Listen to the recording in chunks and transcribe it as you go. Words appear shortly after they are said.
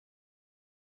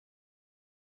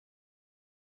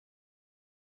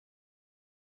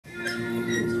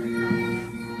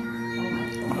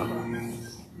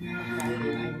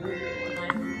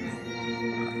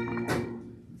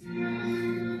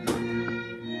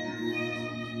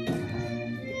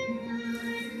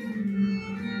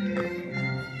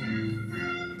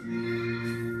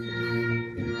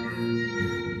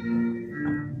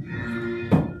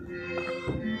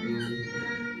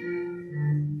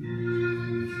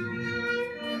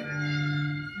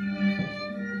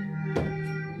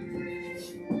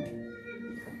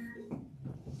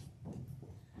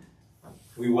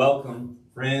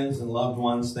loved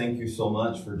ones, thank you so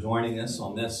much for joining us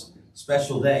on this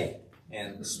special day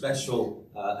and a special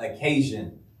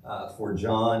occasion for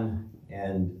John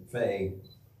and Faye.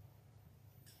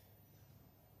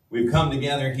 We've come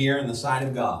together here in the sight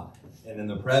of God and in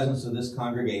the presence of this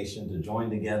congregation to join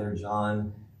together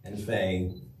John and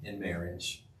Faye in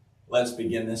marriage. Let's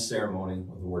begin this ceremony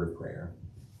with a word of prayer.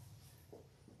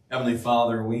 Heavenly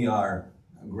Father, we are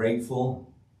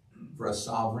grateful for a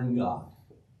sovereign God,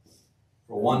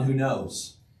 for one who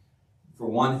knows, for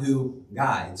one who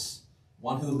guides,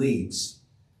 one who leads.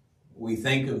 We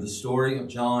think of the story of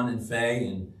John and Faye,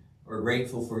 and we're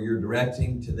grateful for your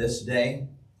directing to this day.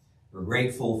 We're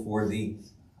grateful for the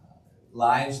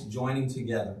lives joining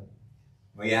together.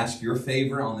 We ask your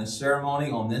favor on this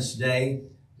ceremony, on this day.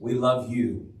 We love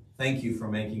you. Thank you for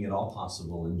making it all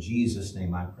possible. In Jesus'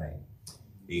 name I pray.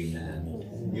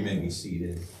 Amen. You may be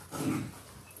seated.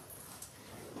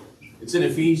 It's in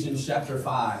Ephesians chapter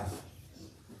 5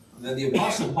 that the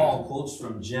Apostle Paul quotes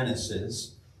from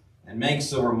Genesis and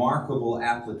makes a remarkable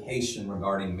application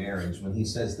regarding marriage when he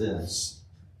says this: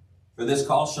 "For this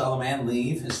cause shall a man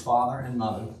leave his father and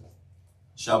mother,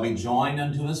 shall be joined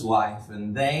unto his wife,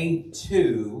 and they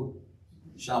two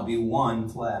shall be one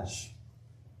flesh."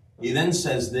 He then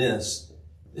says this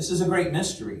is a great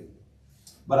mystery,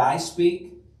 but I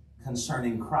speak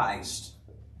concerning Christ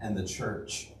and the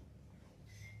church.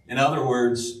 In other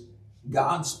words,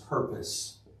 God's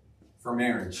purpose for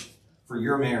marriage, for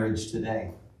your marriage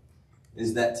today,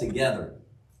 is that together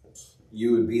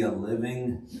you would be a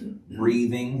living,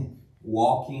 breathing,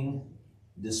 walking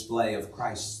display of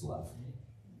Christ's love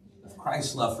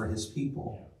for his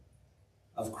people,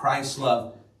 of Christ's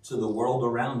love to the world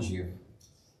around you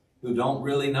who don't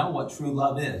really know what true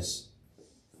love is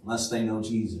unless they know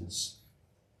Jesus.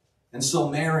 And so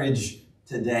marriage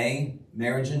today,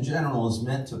 marriage in general, is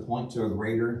meant to point to a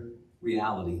greater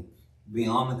reality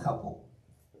beyond the couple.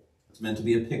 It's meant to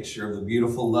be a picture of the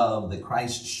beautiful love that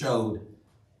Christ showed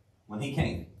when he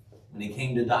came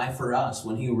to die for us,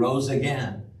 when he rose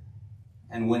again,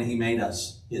 and when he made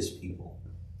us his people.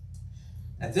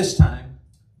 At this time,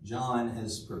 John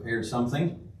has prepared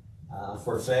something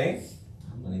for Faye.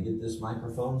 I'm going to get this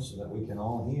microphone so that we can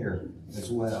all hear as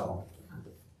well.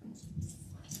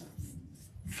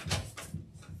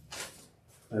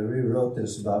 I rewrote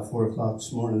this about 4 o'clock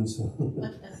this morning, so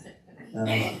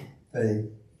Faye,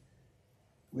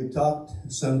 we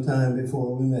talked sometime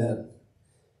before we met,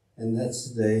 and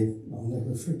that's the day I'll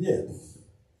never forget.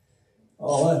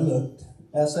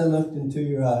 As I looked into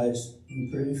your eyes and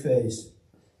pretty face,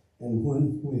 and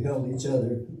when we held each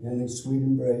other in a sweet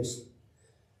embrace,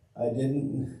 I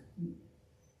didn't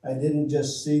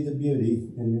just see the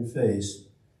beauty in your face,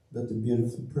 but the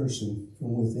beautiful person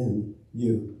from within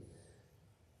you.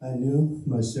 I knew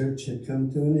my search had come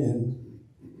to an end,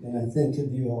 and I think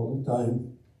of you all the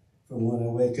time, from when I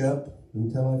wake up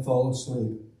until I fall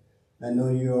asleep. I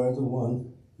know you are the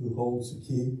one who holds the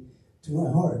key to my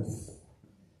heart.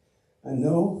 I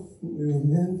know we were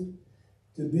meant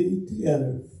to be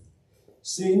together.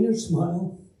 Seeing your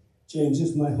smile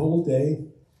changes my whole day.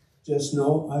 Just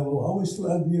know I will always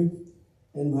love you,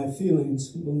 and my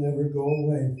feelings will never go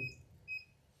away.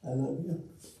 I love you.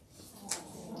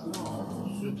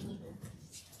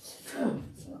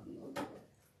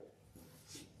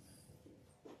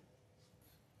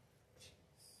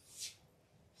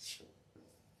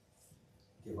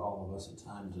 Give all of us a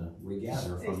time to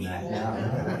regather from that now.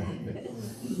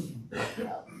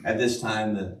 At this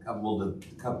time, the couple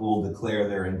will declare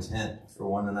their intent for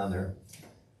one another.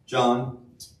 John,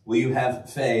 will you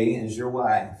have Faye as your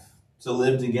wife, to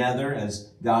live together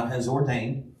as God has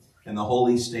ordained in the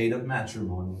holy state of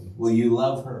matrimony? Will you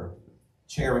love her,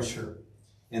 cherish her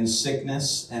in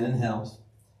sickness and in health,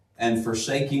 and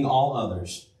forsaking all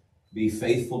others, be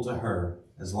faithful to her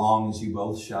as long as you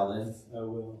both shall live? I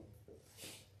will.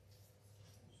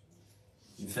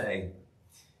 And Faye,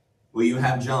 will you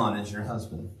have John as your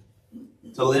husband,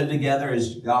 to live together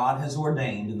as God has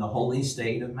ordained in the holy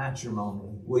state of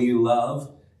matrimony? Will you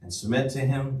love and submit to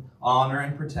him, honor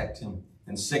and protect him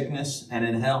in sickness and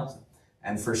in health,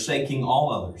 and forsaking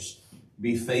all others,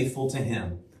 be faithful to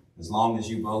him as long as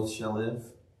you both shall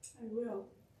live? I will.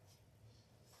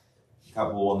 The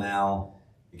couple will now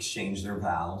exchange their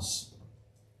vows.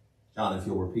 John, if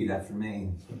you'll repeat after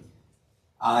me.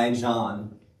 I,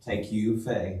 John, take you,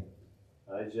 Faye.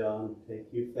 I, John,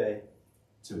 take you, Faye.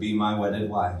 To be my wedded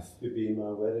wife. To be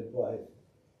my wedded wife.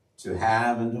 To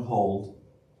have and to hold.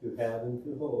 To have and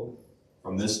to hold.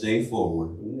 From this day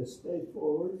forward. From this day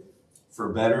forward. For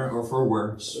better or for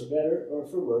worse. For better or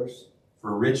for worse.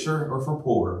 For richer or for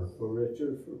poorer. For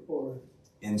richer or for poorer.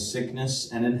 in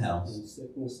sickness and in health, in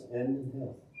sickness and in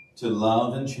health, to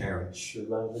love and cherish, to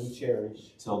love and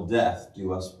cherish, till death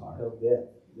do us part. till death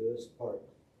do us part.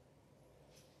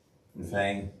 And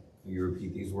Faye, will you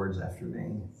repeat these words after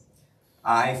me?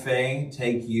 I, Faye,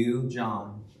 take you,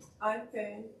 John, I,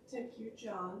 Faye, take you,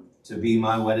 John, to be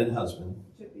my wedded husband,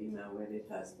 to be my wedded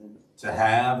husband, to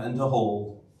have and to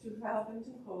hold, to have and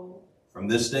to hold, from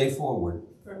this day forward,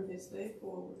 from this day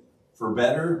forward, for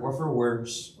better or for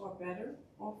worse, for better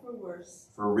or for worse,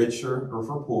 for richer or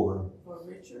for poorer, for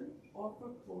richer or for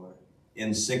poor,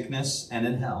 in sickness and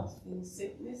in health, in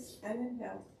sickness and in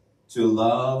health, to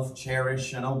love,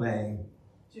 cherish, and obey,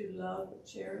 to love,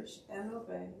 cherish, and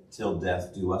obey, till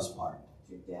death do us part.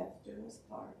 to death do us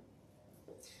part.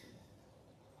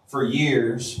 For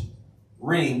years,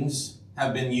 rings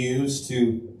have been used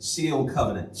to seal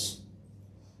covenants.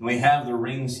 And we have the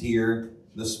rings here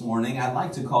this morning. I'd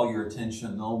like to call your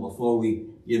attention, though, before we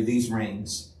give these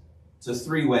rings, to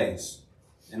 3 ways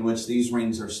in which these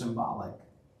rings are symbolic.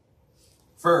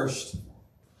 First,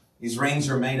 these rings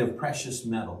are made of precious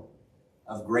metal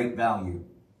of great value.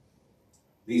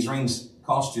 These rings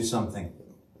cost you something,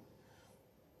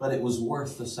 but it was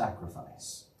worth the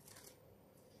sacrifice.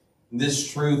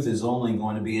 This truth is only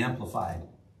going to be amplified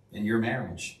in your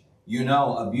marriage. You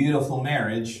know, a beautiful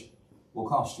marriage will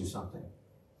cost you something.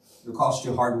 It'll cost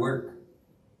you hard work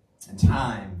and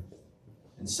time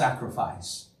and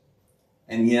sacrifice.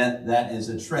 And yet that is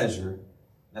a treasure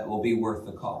that will be worth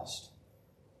the cost.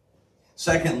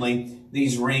 Secondly,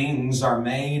 these rings are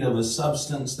made of a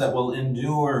substance that will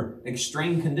endure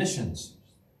extreme conditions.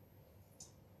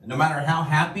 And no matter how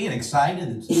happy and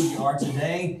excited the two of you are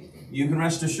today, you can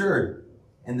rest assured,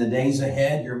 in the days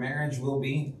ahead, your marriage will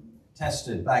be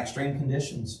tested by extreme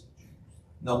conditions.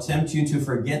 They'll tempt you to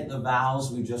forget the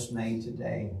vows we just made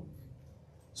today.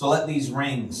 So let these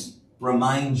rings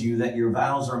remind you that your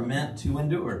vows are meant to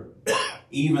endure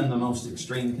even the most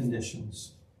extreme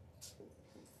conditions.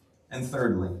 And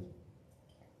thirdly,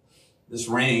 this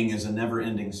ring is a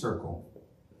never-ending circle.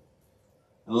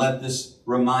 And let this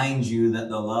remind you that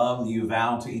the love you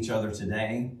vow to each other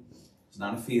today is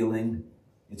not a feeling,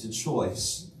 it's a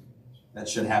choice that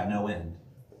should have no end.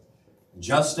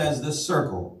 Just as this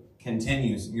circle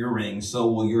continues in your ring,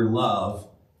 so will your love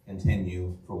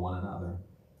continue for one another.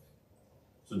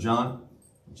 So John,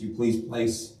 would you please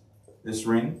place this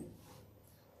ring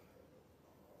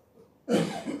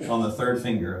on the 3rd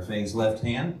finger of Faye's left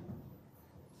hand?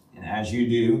 And as you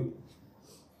do,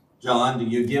 John, do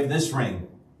you give this ring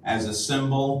as a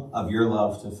symbol of your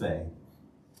love to Faye?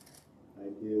 I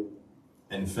do.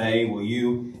 And Faye, will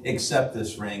you accept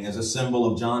this ring as a symbol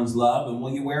of John's love, and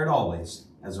will you wear it always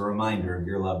as a reminder of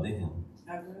your love to him?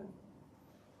 I will.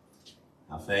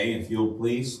 Now, Faye, if you'll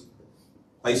please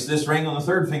place this ring on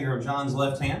the 3rd finger of John's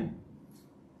left hand.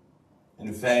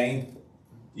 And Faye,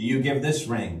 do you give this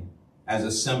ring as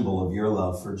a symbol of your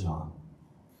love for John?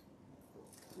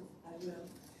 I will.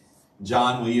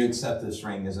 John, will you accept this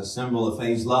ring as a symbol of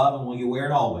Faye's love, and will you wear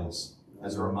it always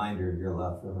as a reminder of your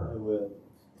love for her? I will.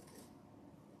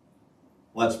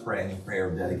 Let's pray a prayer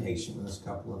of dedication with this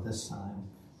couple at this time.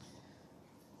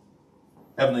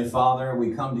 Heavenly Father,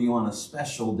 we come to you on a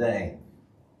special day,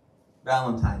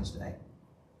 Valentine's Day,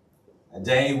 a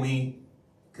day we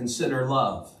consider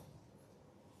love.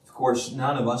 Of course,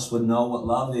 none of us would know what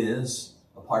love is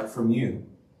apart from you.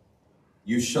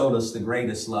 You showed us the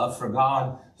greatest love, for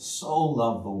God so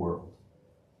loved the world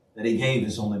that he gave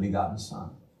his only begotten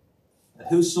Son, that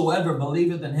whosoever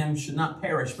believeth in him should not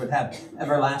perish but have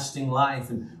everlasting life.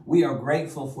 And we are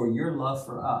grateful for your love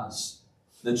for us.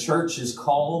 The church is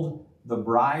called the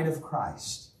bride of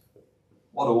Christ.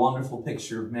 What a wonderful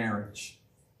picture of marriage.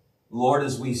 Lord,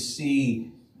 as we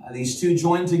see these two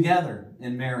joined together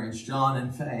in marriage, John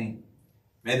and Faye,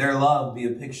 may their love be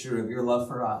a picture of your love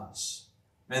for us.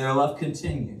 May their love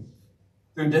continue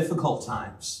through difficult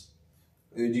times.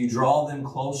 Would you draw them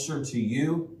closer to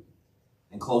you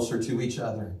and closer to each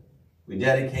other? We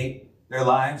dedicate their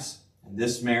lives and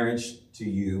this marriage to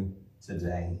you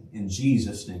today. In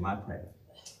Jesus' name I pray.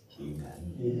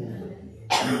 Amen.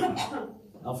 Amen.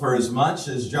 Now, for as much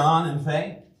as John and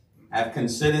Faye have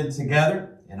consented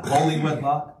together in holy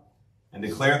wedlock and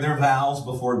declared their vows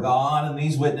before God and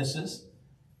these witnesses,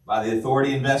 by the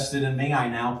authority invested in me, I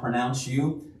now pronounce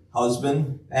you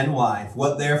husband and wife.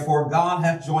 What therefore God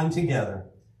hath joined together,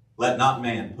 let not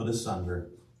man put asunder.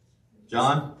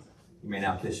 John, you may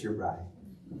now kiss your bride.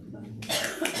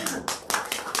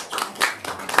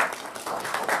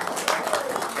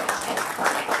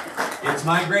 It's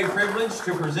my great privilege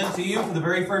to present to you for the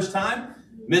very first time,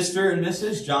 Mr. and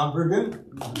Mrs. John Burgoon.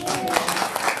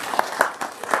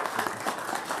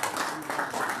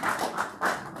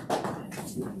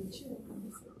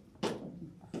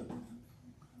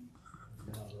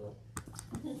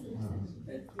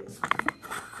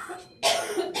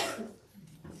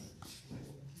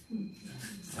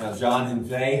 Now, John and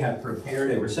Faye have prepared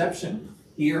a reception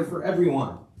here for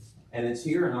everyone. And it's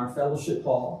here in our fellowship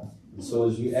hall. So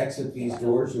as you exit these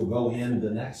doors, you'll go in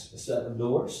the next set of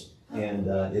doors. And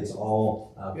it's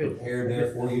all prepared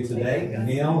there for you today.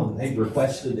 Neil, and they've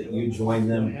requested that you join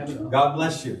them. God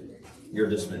bless you. You're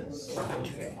dismissed.